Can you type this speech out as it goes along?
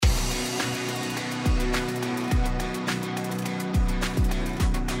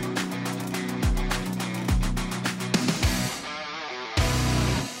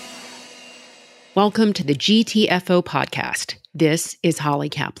Welcome to the GTFO podcast. This is Holly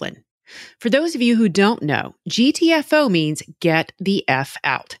Kaplan. For those of you who don't know, GTFO means get the F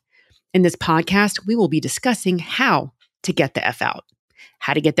out. In this podcast, we will be discussing how to get the F out.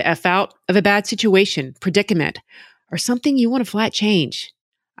 How to get the F out of a bad situation, predicament, or something you want to flat change.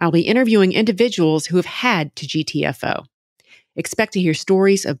 I'll be interviewing individuals who have had to GTFO. Expect to hear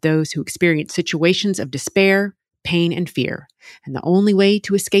stories of those who experience situations of despair, pain, and fear. And the only way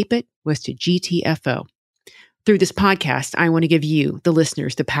to escape it was to GTFO. Through this podcast, I want to give you, the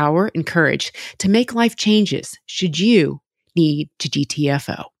listeners, the power and courage to make life changes should you need to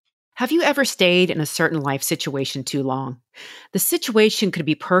GTFO. Have you ever stayed in a certain life situation too long? The situation could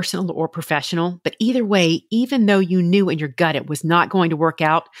be personal or professional, but either way, even though you knew in your gut it was not going to work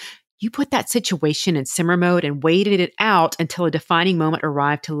out, you put that situation in simmer mode and waited it out until a defining moment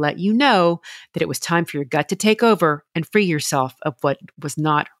arrived to let you know that it was time for your gut to take over and free yourself of what was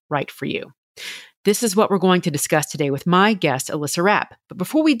not right for you. This is what we're going to discuss today with my guest, Alyssa Rapp. But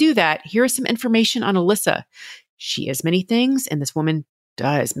before we do that, here is some information on Alyssa. She is many things, and this woman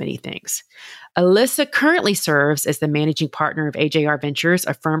does many things. Alyssa currently serves as the managing partner of AJR Ventures,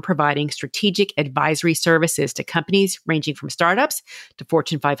 a firm providing strategic advisory services to companies ranging from startups to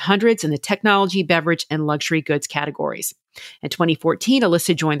Fortune 500s in the technology, beverage, and luxury goods categories. In 2014,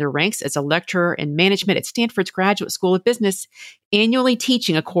 Alyssa joined their ranks as a lecturer in management at Stanford's Graduate School of Business, annually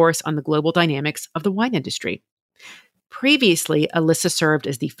teaching a course on the global dynamics of the wine industry. Previously, Alyssa served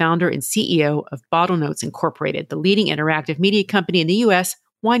as the founder and CEO of Bottlenose Incorporated, the leading interactive media company in the U.S.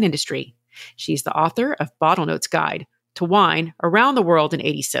 wine industry. She's the author of Bottlenose Guide to Wine Around the World in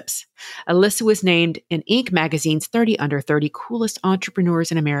 80 Sips. Alyssa was named in Inc. magazine's 30 Under 30 Coolest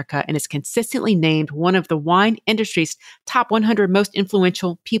Entrepreneurs in America and is consistently named one of the wine industry's top 100 most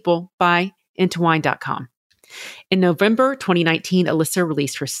influential people by IntoWine.com. In November 2019, Alyssa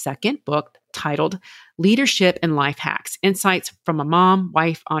released her second book titled Leadership and Life Hacks, Insights from a Mom,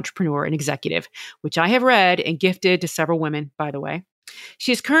 Wife, Entrepreneur, and Executive, which I have read and gifted to several women, by the way.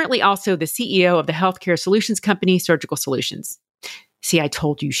 She is currently also the CEO of the healthcare solutions company, Surgical Solutions. See, I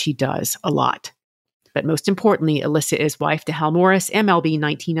told you she does a lot. But most importantly, Alyssa is wife to Hal Morris, MLB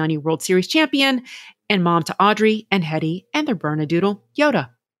 1990 World Series champion, and mom to Audrey and Hetty and their Bernedoodle,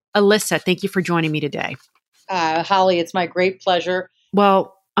 Yoda. Alyssa, thank you for joining me today. Holly, it's my great pleasure.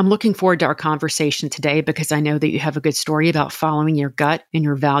 Well, I'm looking forward to our conversation today because I know that you have a good story about following your gut and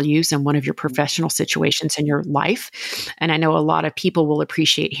your values in one of your professional situations in your life. And I know a lot of people will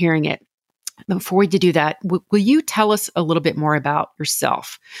appreciate hearing it. But before we do that, will you tell us a little bit more about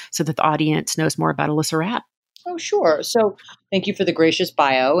yourself so that the audience knows more about Alyssa Rapp? Oh, sure. So thank you for the gracious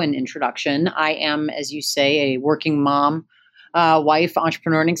bio and introduction. I am, as you say, a working mom, wife,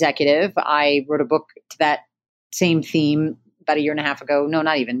 entrepreneur, and executive. I wrote a book to that same theme about a year and a half ago, no,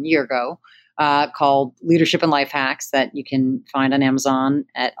 not even a year ago, called Leadership and Life Hacks that you can find on Amazon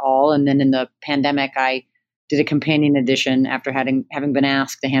at all. And then in the pandemic, I did a companion edition after having been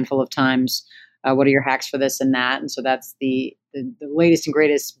asked a handful of times, what are your hacks for this and that? And so that's the latest and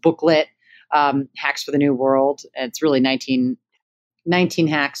greatest booklet, Hacks for the New World. It's really 19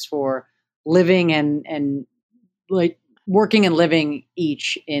 hacks for living and like working and living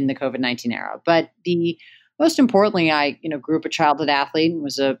each in the COVID-19 era. But most importantly, I grew up a childhood athlete and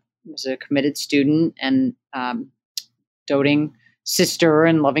was a committed student and doting sister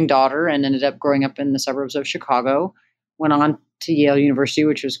and loving daughter, and ended up growing up in the suburbs of Chicago. Went on to Yale University,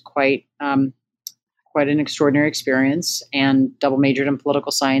 which was quite an extraordinary experience, and double majored in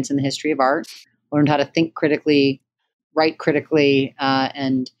political science and the history of art. Learned how to think critically, write critically,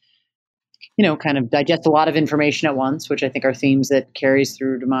 and kind of digest a lot of information at once, which I think are themes that carry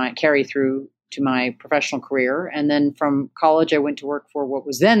through to my professional career. And then from college, I went to work for what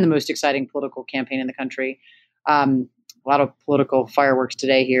was then the most exciting political campaign in the country. A lot of political fireworks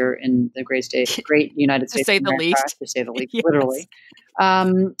today here in the great United States. To say the least. To say the least, Yes. literally.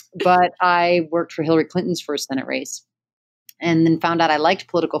 But I worked for Hillary Clinton's first Senate race, and then found out I liked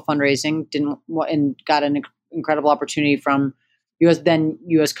political fundraising, and got an incredible opportunity from U.S.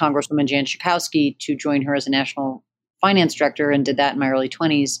 Congresswoman Jan Schakowsky to join her as a national finance director, and did that in my early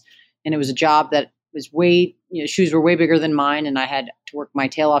 20s. And it was a job that was shoes were way bigger than mine, and I had to work my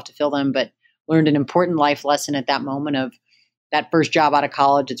tail off to fill them, but learned an important life lesson at that moment of that first job out of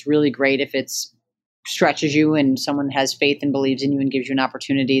college. It's really great if it stretches you and someone has faith and believes in you and gives you an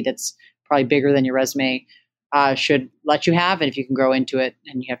opportunity that's probably bigger than your resume should let you have. And if you can grow into it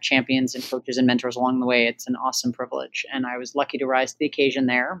and you have champions and coaches and mentors along the way, it's an awesome privilege. And I was lucky to rise to the occasion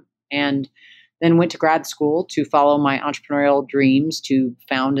there. And then went to grad school to follow my entrepreneurial dreams to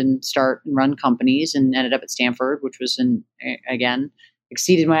found and start and run companies, and ended up at Stanford, which was again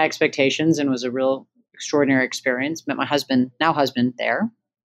exceeded my expectations and was a real extraordinary experience. Met my now husband there.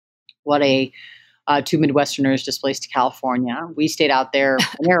 What a two Midwesterners displaced to California. We stayed out there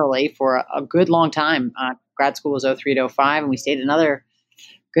primarily for a good long time. Grad school was 03 to 05, and we stayed another,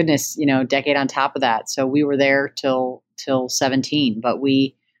 decade on top of that. So we were there till 17. But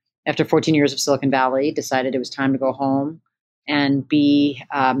we, after 14 years of Silicon Valley, decided it was time to go home and be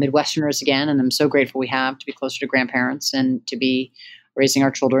Midwesterners again. And I'm so grateful we have to be closer to grandparents and to be raising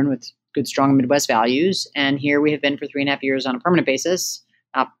our children with good, strong Midwest values. And here we have been for 3.5 years on a permanent basis,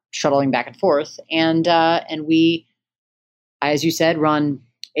 shuttling back and forth. And we, as you said, run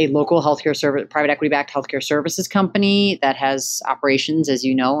a local healthcare service, private equity-backed healthcare services company that has operations, as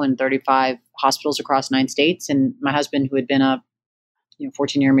you know, in 35 hospitals across 9 states. And my husband, who had been a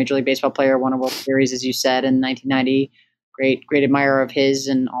 14-year Major League Baseball player, won a World Series, as you said, in 1990. Great admirer of his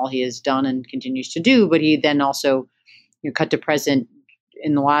and all he has done and continues to do. But he then also, cut to present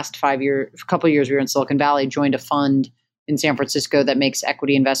in the last couple of years, we were in Silicon Valley, joined a fund in San Francisco that makes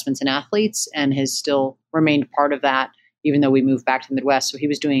equity investments in athletes and has still remained part of that, even though we moved back to the Midwest. So he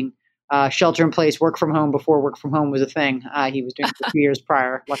was doing shelter in place, work from home before work from home was a thing. He was doing it for 2 years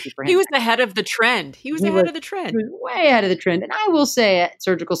prior. Lucky for him. He was ahead of the trend. He was ahead of the trend. He was way ahead of the trend. And I will say at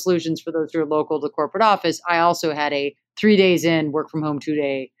Surgical Solutions, for those who are local to the corporate office, I also had a 3 days in, work from home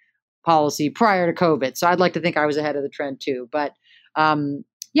 2-day policy prior to COVID. So I'd like to think I was ahead of the trend too. But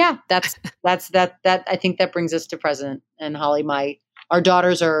that's I think that brings us to present. And Holly, our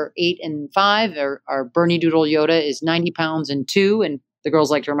daughters are 8 and 5. Our Bernie Doodle Yoda is 90 pounds and 2. And the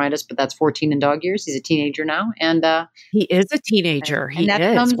girls like to remind us, but that's 14 in dog years. He's a teenager now. And he is a teenager. And that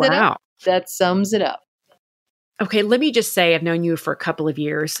sums it up. That sums it up. Okay. Let me just say, I've known you for a couple of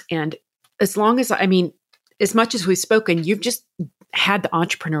years. And as much as we've spoken, you've just had the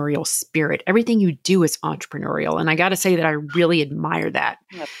entrepreneurial spirit. Everything you do is entrepreneurial. And I got to say that I really admire that.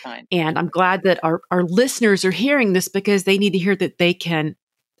 That's fine. And I'm glad that our listeners are hearing this because they need to hear that they can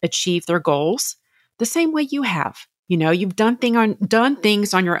achieve their goals the same way you have. You've done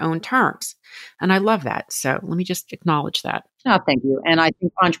things on your own terms. And I love that. So let me just acknowledge that. Oh, thank you. And I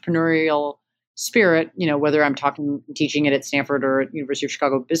think entrepreneurial spirit, whether I'm teaching it at Stanford or at University of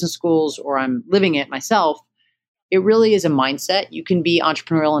Chicago Business Schools, or I'm living it myself, it really is a mindset. You can be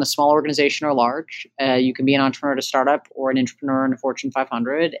entrepreneurial in a small organization or large. You can be an entrepreneur at a startup or an entrepreneur in a Fortune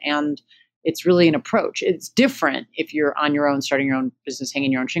 500. And it's really an approach. It's different if you're on your own, starting your own business,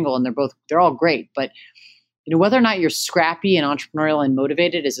 hanging your own shingle, and they're all great. But whether or not you're scrappy and entrepreneurial and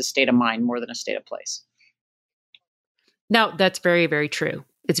motivated is a state of mind more than a state of place. No, that's very, very true.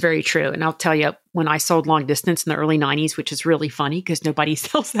 It's very true. And I'll tell you, when I sold long distance in the early 90s, which is really funny because nobody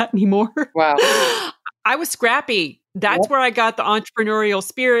sells that anymore. Wow. I was scrappy. That's where I got the entrepreneurial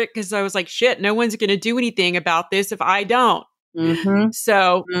spirit because I was like, shit, no one's going to do anything about this if I don't. Mm-hmm.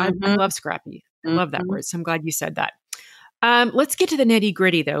 So I love scrappy. I love that word. So I'm glad you said that. Let's get to the nitty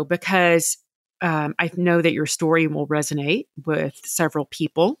gritty though, because I know that your story will resonate with several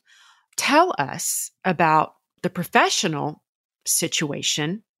people. Tell us about the professional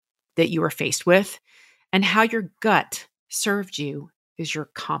situation that you were faced with and how your gut served you as your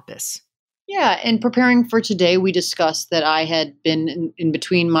compass. Yeah. And preparing for today, we discussed that I had been in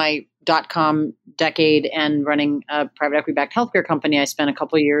between my .com decade and running a private equity-backed healthcare company. I spent a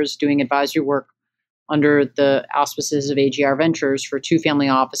couple of years doing advisory work under the auspices of AGR Ventures for 2 family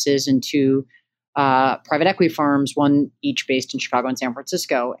offices and 2 private equity firms, one each based in Chicago and San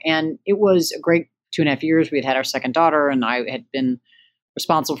Francisco. And it was a great 2.5 years. We had our second daughter, and I had been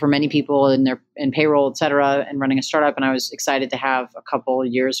responsible for many people in payroll, et cetera, and running a startup. And I was excited to have a couple of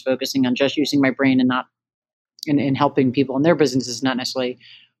years focusing on just using my brain and not in helping people in their businesses, not necessarily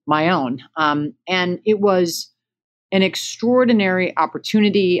my own. And it was an extraordinary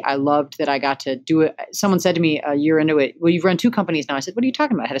opportunity. I loved that I got to do it. Someone said to me a year into it, well, you've run 2 companies now. I said, what are you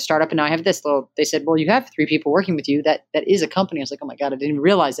talking about? I had a startup and now I have this. They said, well, you have 3 people working with you. That is a company. I was like, oh my God, I didn't even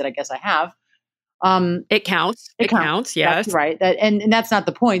realize that. I guess I have. It counts. It counts. Yes. That's right. And that's not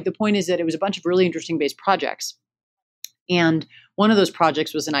the point. The point is that it was a bunch of really interesting based projects. And one of those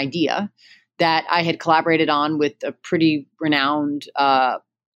projects was an idea that I had collaborated on with a pretty renowned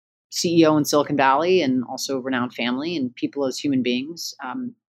CEO in Silicon Valley and also renowned family and people as human beings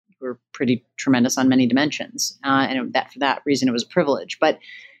who are pretty tremendous on many dimensions. And for that reason, it was a privilege. But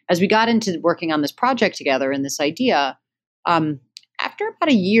as we got into working on this project together and this idea, after about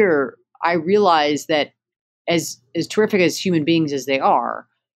a year, I realized that as terrific as human beings as they are,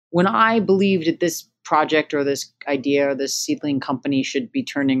 when I believed that this project or this idea or this seedling company should be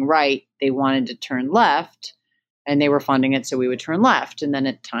turning right, they wanted to turn left. And they were funding it, so we would turn left. And then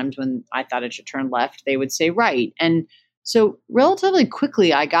at times when I thought it should turn left, they would say right. And So relatively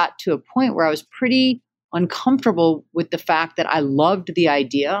quickly, I got to a point where I was pretty uncomfortable with the fact that I loved the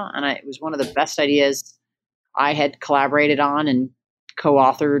idea, and it was one of the best ideas I had collaborated on and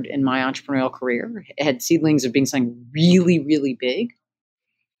co-authored in my entrepreneurial career. It had seedlings of being something really, really big.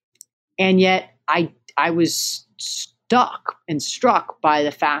 And yet I was stuck and struck by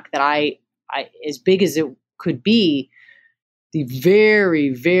the fact that I as big as it could be, the very,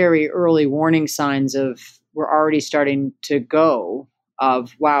 very early warning signs were already starting to go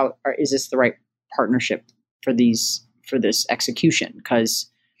of, wow, is this the right partnership for this execution? Because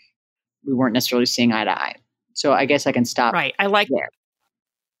we weren't necessarily seeing eye to eye. So I guess I can stop. Right. there.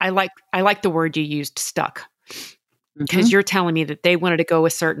 I like the word you used, stuck, because Mhm. you're telling me that they wanted to go a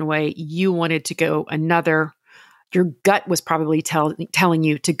certain way. You wanted to go another. Your gut was probably telling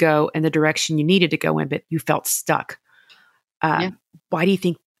you to go in the direction you needed to go in, but you felt stuck. Yeah. Why do you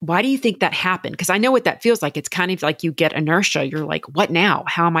think that happened? Because I know what that feels like. It's kind of like you get inertia. You're like, what now?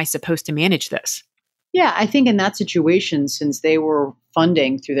 How am I supposed to manage this? Yeah, I think in that situation, since they were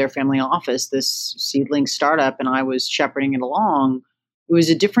funding through their family office this seedling startup and I was shepherding it along, it was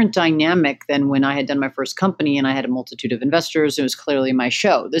a different dynamic than when I had done my first company and I had a multitude of investors. It was clearly my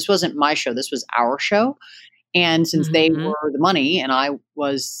show. This wasn't my show, this was our show. And since they Mhm. were the money and I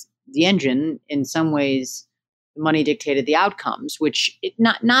was the engine, in some ways, the money dictated the outcomes, which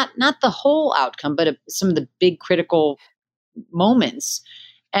not the whole outcome, but some of the big critical moments.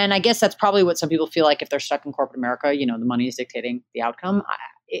 And I guess that's probably what some people feel like if they're stuck in corporate America. The money is dictating the outcome.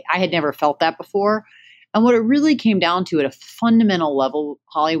 I had never felt that before. And what it really came down to at a fundamental level,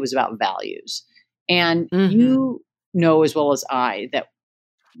 Holly, was about values. And Mhm. you know as well as I that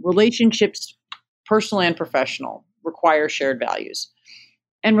relationships, personal and professional, require shared values.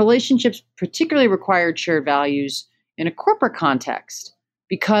 And relationships particularly required shared values in a corporate context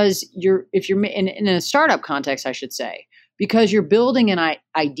because if you're in a startup context, I should say, because you're building an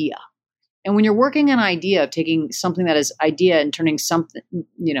idea. And when you're working an idea of taking something that is idea and turning something,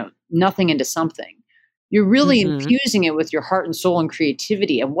 nothing into something, you're really Mhm. infusing it with your heart and soul and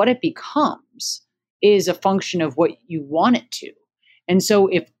creativity. And what it becomes is a function of what you want it to. And so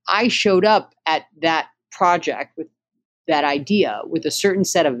if I showed up at that project with that idea with a certain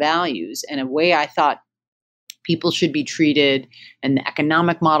set of values and a way I thought people should be treated and the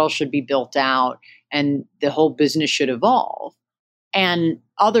economic model should be built out and the whole business should evolve, and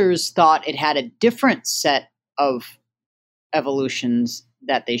others thought it had a different set of evolutions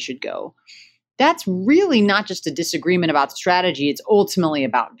that they should go, that's really not just a disagreement about strategy, it's ultimately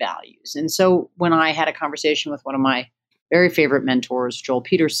about values. And so when I had a conversation with one of my very favorite mentors, Joel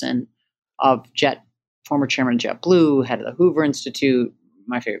Peterson of Jet, former chairman of JetBlue, head of the Hoover Institute,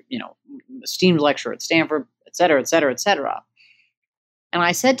 my favorite, esteemed lecturer at Stanford, et cetera, et cetera, et cetera. And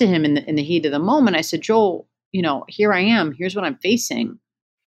I said to him in the heat of the moment, I said, Joel, here I am. Here's what I'm facing.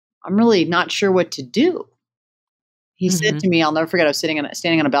 I'm really not sure what to do. He said Mhm. to me, I'll never forget, I was standing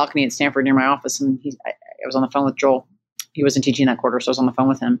on a balcony at Stanford near my office, and I was on the phone with Joel. He wasn't teaching that quarter, so I was on the phone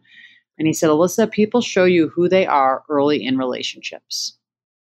with him. And he said, Alyssa, people show you who they are early in relationships,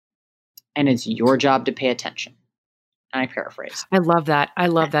 and it's your job to pay attention. And I paraphrase. I love that. I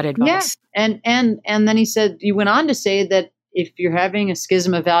love that Yeah. advice. And then he said, you went on to say that if you're having a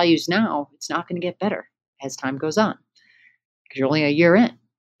schism of values now, it's not going to get better as time goes on because you're only a year in.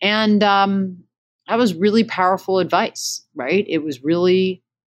 And that was really powerful advice, right? It was really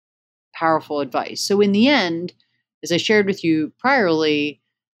powerful advice. So in the end, as I shared with you priorly,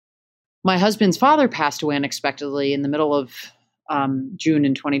 my husband's father passed away unexpectedly in the middle of June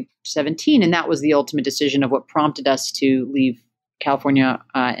in 2017. And that was the ultimate decision of what prompted us to leave California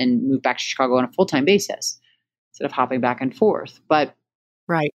and move back to Chicago on a full-time basis instead of hopping back and forth. But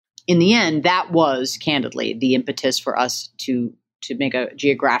Right. in the end, that was candidly the impetus for us to make a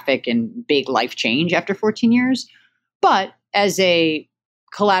geographic and big life change after 14 years. But as a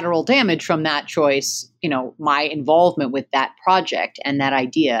collateral damage from that choice, my involvement with that project and that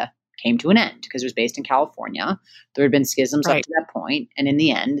idea came to an end because it was based in California. There had been schisms up Right. to that point, and in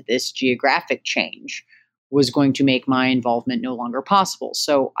the end, this geographic change was going to make my involvement no longer possible.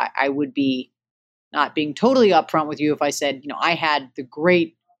 So I would be not being totally upfront with you if I said, I had the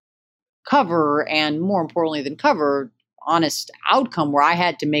great cover and more importantly than cover, honest outcome where I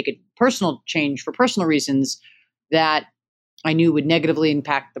had to make a personal change for personal reasons that I knew would negatively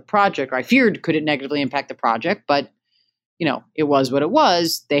impact the project, or I feared could it negatively impact the project. But it was what it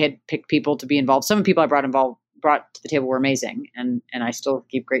was. They had picked people to be involved. Some of the people I brought to the table were amazing, and I still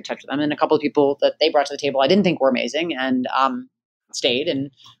keep great touch with them. And a couple of people that they brought to the table I didn't think were amazing, and stayed. And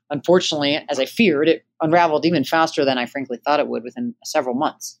unfortunately, as I feared, it unraveled even faster than I frankly thought it would within several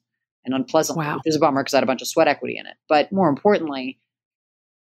months. and unpleasantly, Wow. which is a bummer because I had a bunch of sweat equity in it. But more importantly,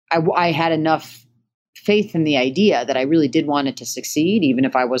 I had enough faith in the idea that I really did want it to succeed, even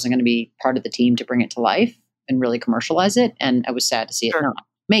if I wasn't going to be part of the team to bring it to life and really commercialize it. And I was sad to see it Sure. not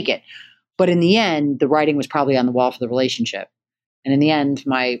make it. But in the end, the writing was probably on the wall for the relationship. And in the end,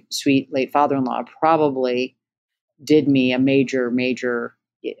 my sweet late father-in-law probably did me a major,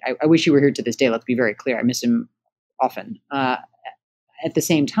 I wish he were here to this day. Let's be very clear. I miss him often. At the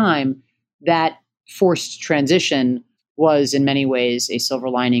same time, that forced transition was in many ways a silver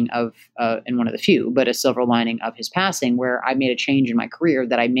lining of, and one of the few, but a silver lining of his passing, where I made a change in my career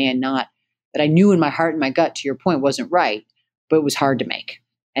that I knew in my heart and my gut, to your point, wasn't right, but it was hard to make.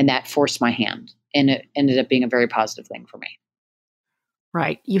 And that forced my hand. And it ended up being a very positive thing for me.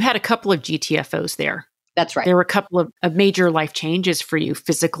 Right. You had a couple of GTFOs there. That's right. There were a couple of major life changes for you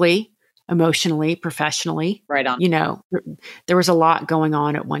physically, emotionally, professionally. Right on. You know, there was a lot going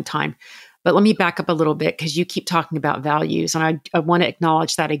on at one time. But let me back up a little bit because you keep talking about values. And I want to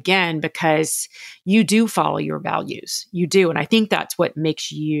acknowledge that again because you do follow your values. You do. And I think that's what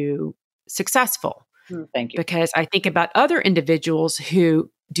makes you successful. Thank you. Because I think about other individuals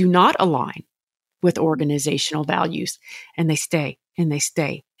who do not align with organizational values and they stay and they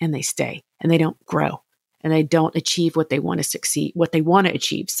stay and they stay and they don't grow and they don't achieve what they want to succeed, what they want to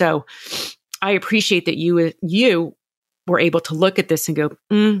achieve. So I appreciate that you were able to look at this and go,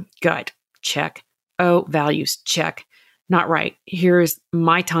 good, check. Oh, values, check. Not right. Here's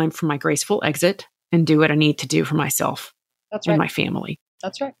my time for my graceful exit and do what I need to do for myself and my family.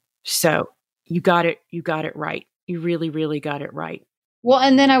 That's right. So you got it right. You really, really got it right. Well,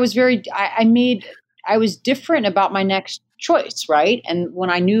 and then I was I was different about my next choice, right? And when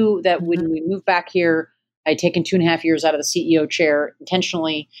I knew that when we moved back here, I'd taken 2.5 years out of the CEO chair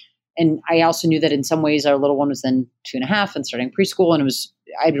intentionally. And I also knew that in some ways our little one was then 2.5 and starting preschool. And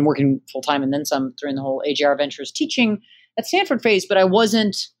I'd been working full time and then some during the whole AJR Ventures teaching at Stanford phase, but I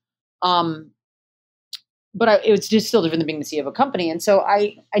wasn't, it was just still different than being the CEO of a company. And so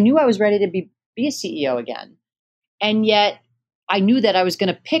I knew I was ready to be a CEO again. And yet I knew that I was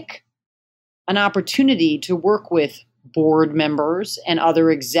going to pick an opportunity to work with board members and other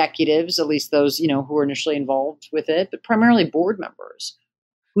executives, at least those, who were initially involved with it, but primarily board members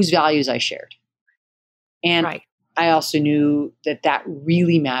whose values I shared. And right. I also knew that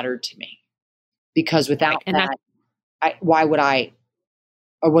really mattered to me because without that, I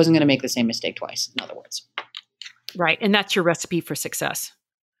wasn't going to make the same mistake twice, in other words. Right. And that's your recipe for success.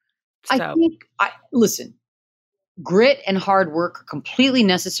 So. I think, listen, grit and hard work are completely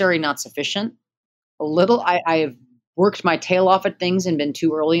necessary, not sufficient. I have worked my tail off at things and been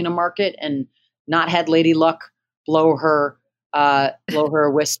too early in a market and not had Lady Luck blow her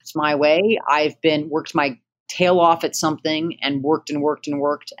wisps my way. I've worked my tail off at something and worked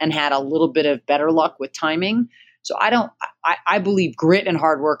and had a little bit of better luck with timing. So I believe grit and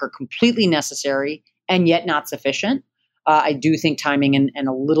hard work are completely necessary and yet not sufficient. I do think timing and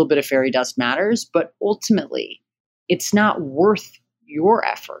a little bit of fairy dust matters, but ultimately it's not worth your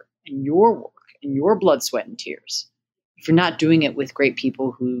effort and your work and your blood, sweat, and tears if you're not doing it with great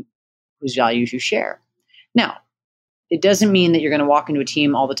people whose values you share. Now, it doesn't mean that you're going to walk into a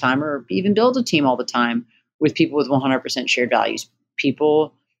team all the time or even build a team all the time with people with 100% shared values.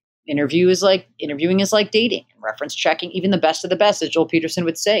 Interviewing is like dating and reference checking, even the best of the best, as Joel Peterson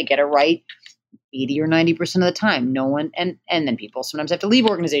would say, get it right 80 or 90% of the time. No one, and then people sometimes have to leave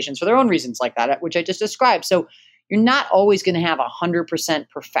organizations for their own reasons like that, which I just described. So you're not always going to have 100%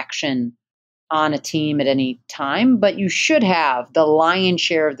 perfection on a team at any time, but you should have the lion's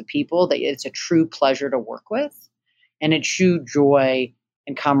share of the people that it's a true pleasure to work with and a true joy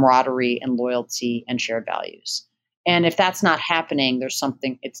and camaraderie and loyalty and shared values. And if that's not happening, there's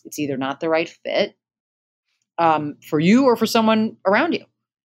something, it's either not the right fit for you or for someone around you.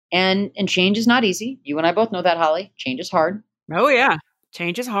 And change is not easy. You and I both know that, Holly. Change is hard. Oh, yeah.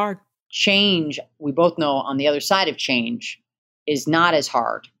 Change is hard. Change, we both know on the other side of change, is not as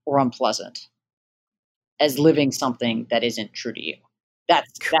hard or unpleasant as living something that isn't true to you.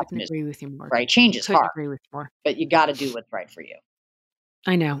 Couldn't agree with you more. Right? Change is hard. Agree with you more. But you got to do what's right for you.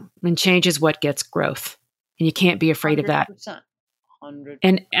 I know. And change is what gets growth. And you can't be afraid 100%, of that. 100%.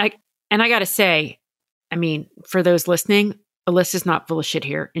 And I got to say, for those listening, Alyssa's not full of shit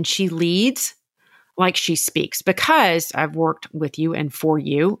here. And she leads like she speaks because I've worked with you and for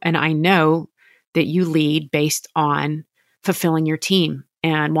you. And I know that you lead based on fulfilling your team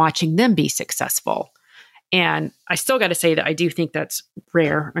and watching them be successful. And I still got to say that I do think that's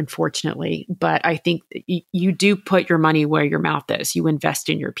rare, unfortunately, but I think that you do put your money where your mouth is. You invest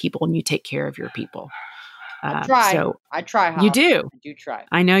in your people and you take care of your people. I try, You Holly. do. I do try.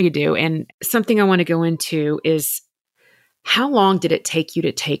 I know you do. And something I want to go into is how long did it take you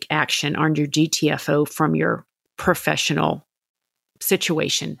to take action on your GTFO from your professional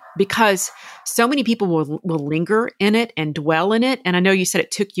situation? Because so many people will linger in it and dwell in it. And I know you said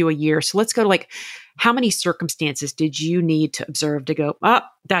it took you a year. So let's go to like, how many circumstances did you need to observe to go, oh,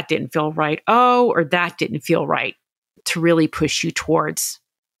 that didn't feel right. Oh, or that didn't feel right, to really push you towards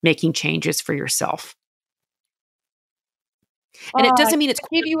making changes for yourself? And it doesn't mean it's, I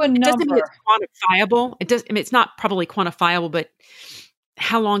give you a it doesn't mean it's number. quantifiable. It does. I mean, it's not probably quantifiable, but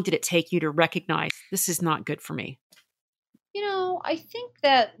how long did it take you to recognize this is not good for me? I think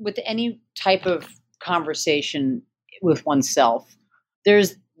that with any type of conversation with oneself,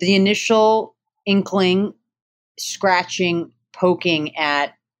 there's the initial inkling, scratching, poking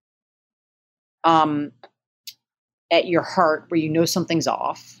at your heart where you know something's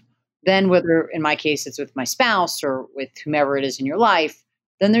off. Then whether in my case it's with my spouse or with whomever it is in your life,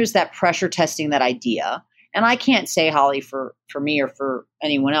 then there's that pressure testing that idea. And I can't say, Holly, for me or for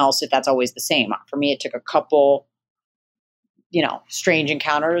anyone else, if that's always the same. For me, it took a couple, strange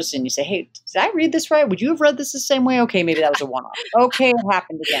encounters, and you say, hey, did I read this right? Would you have read this the same way? Okay, maybe that was a one-off. Okay, it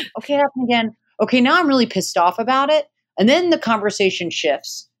happened again. Okay, it happened again. Okay, now I'm really pissed off about it. And then the conversation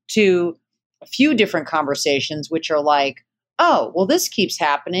shifts to a few different conversations, which are like, oh, well, this keeps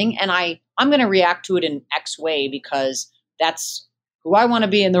happening, and I'm going to react to it in X way because that's who I want to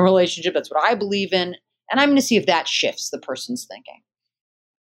be in the relationship. That's what I believe in. And I'm going to see if that shifts the person's thinking.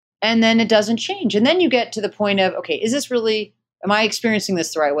 And then it doesn't change. And then you get to the point of, okay, is this really, am I experiencing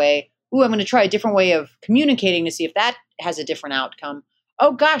this the right way? Ooh, I'm going to try a different way of communicating to see if that has a different outcome.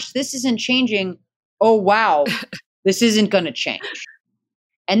 Oh gosh, this isn't changing. Oh wow, this isn't going to change.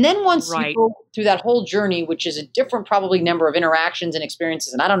 And then once you go through that whole journey, which is a different probably number of interactions and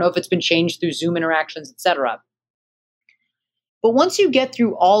experiences, and I don't know if it's been changed through Zoom interactions, etc. But once you get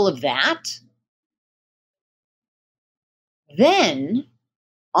through all of that, then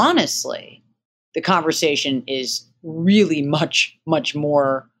honestly, the conversation is really much, much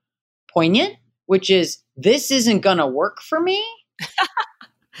more poignant, which is, this isn't going to work for me.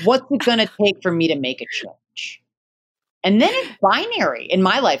 What's it going to take for me to make a change? And then it's binary in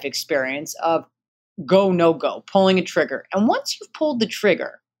my life experience of go, no go, pulling a trigger. And once you've pulled the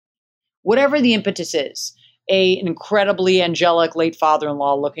trigger, whatever the impetus is, an incredibly angelic late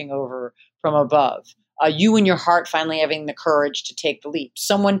father-in-law looking over from above, you in your heart finally having the courage to take the leap,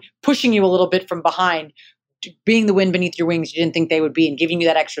 someone pushing you a little bit from behind, being the wind beneath your wings you didn't think they would be, and giving you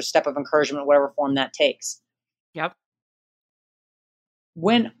that extra step of encouragement, whatever form that takes. Yep.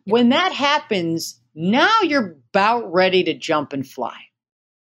 When that happens, now you're about ready to jump and fly.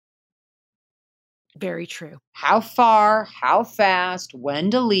 Very true. How far, how fast, when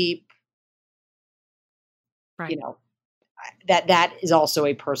to leap. Right. That is also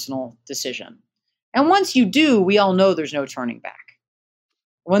a personal decision. And once you do, we all know there's no turning back.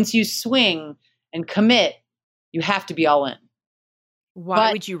 Once you swing and commit, you have to be all in.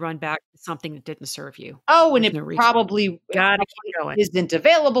 Why would you run back to something that didn't serve you? Oh, and it probably isn't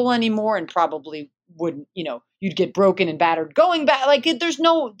available anymore, and probably wouldn't, you'd get broken and battered going back. Like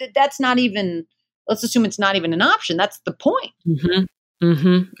that's not even, let's assume it's not even an option. That's the point. Mm-hmm.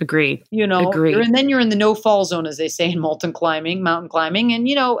 Mm-hmm. Agreed. Agreed. And then you're in the no-fall zone, as they say in mountain climbing. And,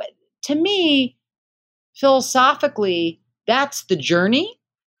 to me, philosophically, that's the journey.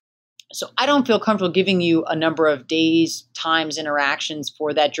 So I don't feel comfortable giving you a number of days, times, interactions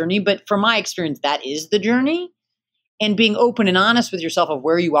for that journey. But from my experience, that is the journey. And being open and honest with yourself of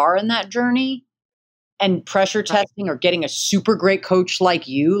where you are in that journey, and pressure testing or getting a super great coach like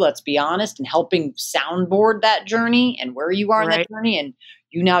you, let's be honest, and helping soundboard that journey and where you are in that journey. And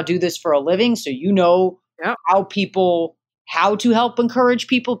you now do this for a living. So how to help encourage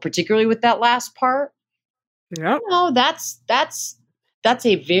people, particularly with that last part. Yeah. That's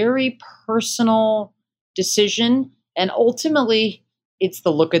a very personal decision. And ultimately, it's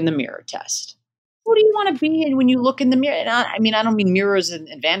the look in the mirror test. Who do you want to be? And when you look in the mirror, and I don't mean mirrors and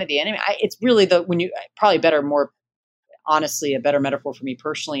vanity. It's really more honestly, a better metaphor for me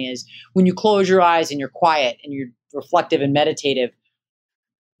personally is when you close your eyes and you're quiet and you're reflective and meditative.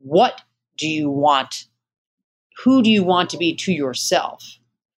 What do you want? Who do you want to be to yourself?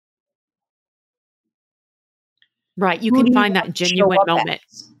 Right. You can find that genuine moment.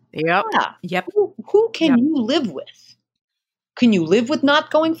 Yep. Yeah. Yep. Who can you live with? Can you live with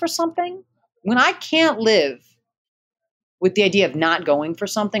not going for something? When I can't live with the idea of not going for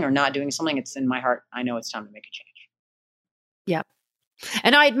something or not doing something, it's in my heart. I know it's time to make a change. Yep.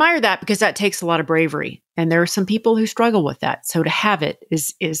 And I admire that because that takes a lot of bravery. And there are some people who struggle with that. So to have it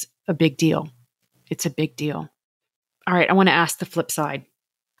is a big deal. It's a big deal. All right, I want to ask the flip side.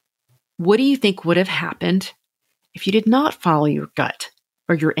 What do you think would have happened if you did not follow your gut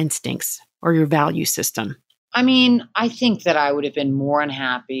or your instincts or your value system? I mean, I think that I would have been more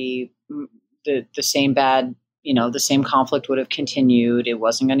unhappy. The same bad, the same conflict would have continued. It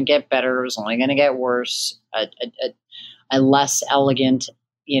wasn't going to get better. It was only going to get worse. A less elegant,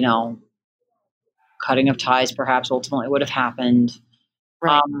 cutting of ties perhaps ultimately would have happened.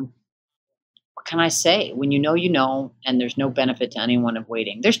 Right. What can I say? When you know, and there's no benefit to anyone of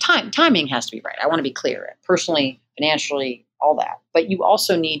waiting. There's timing has to be right. I want to be clear, personally, financially, all that. But you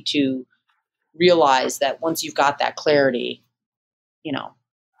also need to realize that once you've got that clarity,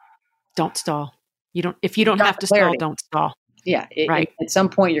 don't stall. If you don't have to stall, don't stall. Yeah. Right. At some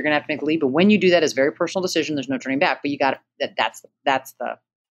point you're going to have to make a leap. But when you do that, it's a very personal decision. There's no turning back, but you got that's the.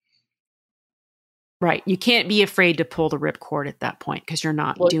 Right. You can't be afraid to pull the ripcord at that point because you're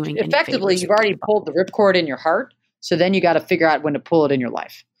not doing effectively. You've already pulled the ripcord in your heart. So then you got to figure out when to pull it in your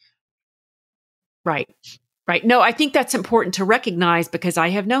life. Right. Right. No, I think that's important to recognize because I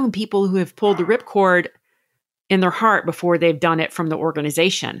have known people who have pulled the ripcord in their heart before they've done it from the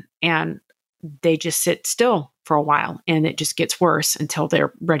organization, and they just sit still for a while and it just gets worse until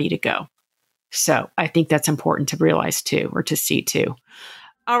they're ready to go. So I think that's important to realize too, or to see too.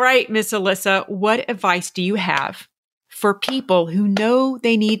 All right, Miss Alyssa, what advice do you have for people who know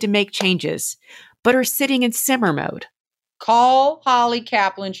they need to make changes, but are sitting in simmer mode? Call Holly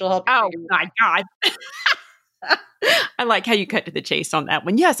Kaplan. She'll help you. Oh my God. I like how you cut to the chase on that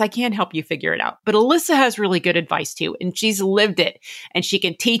one. Yes, I can help you figure it out. But Alyssa has really good advice too, and she's lived it, and she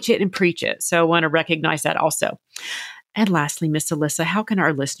can teach it and preach it. So I want to recognize that also. And lastly, Miss Alyssa, how can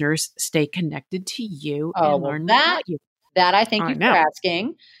our listeners stay connected to you and learn more about you? That I thank you for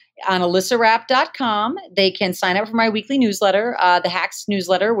asking. On alyssarapp.com, they can sign up for my weekly newsletter, the Hacks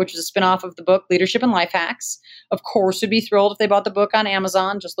newsletter, which is a spinoff of the book Leadership and Life Hacks. Of course, would be thrilled if they bought the book on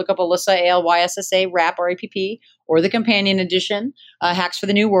Amazon. Just look up Alyssa, ALYSSA, Rapp, RAPP, or the companion edition, Hacks for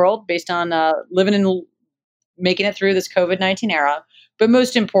the New World, based on living and making it through this COVID-19 era. But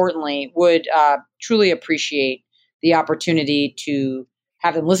most importantly, would truly appreciate the opportunity to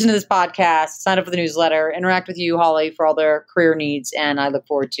have them listen to this podcast, sign up for the newsletter, interact with you, Holly, for all their career needs. And I look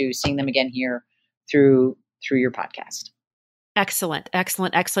forward to seeing them again here through your podcast. Excellent,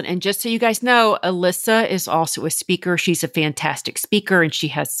 excellent, excellent. And just so you guys know, Alyssa is also a speaker. She's a fantastic speaker, and she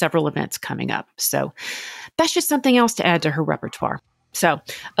has several events coming up. So that's just something else to add to her repertoire. So,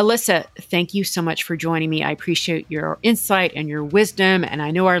 Alyssa, thank you so much for joining me. I appreciate your insight and your wisdom, and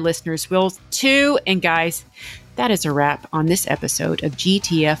I know our listeners will too. And guys, that is a wrap on this episode of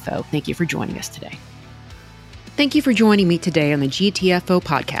GTFO. Thank you for joining us today. Thank you for joining me today on the GTFO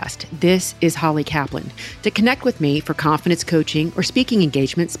podcast. This is Holly Kaplan. To connect with me for confidence coaching or speaking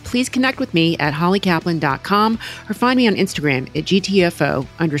engagements, please connect with me at hollykaplan.com or find me on Instagram at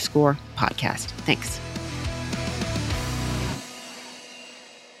GTFO_podcast. Thanks.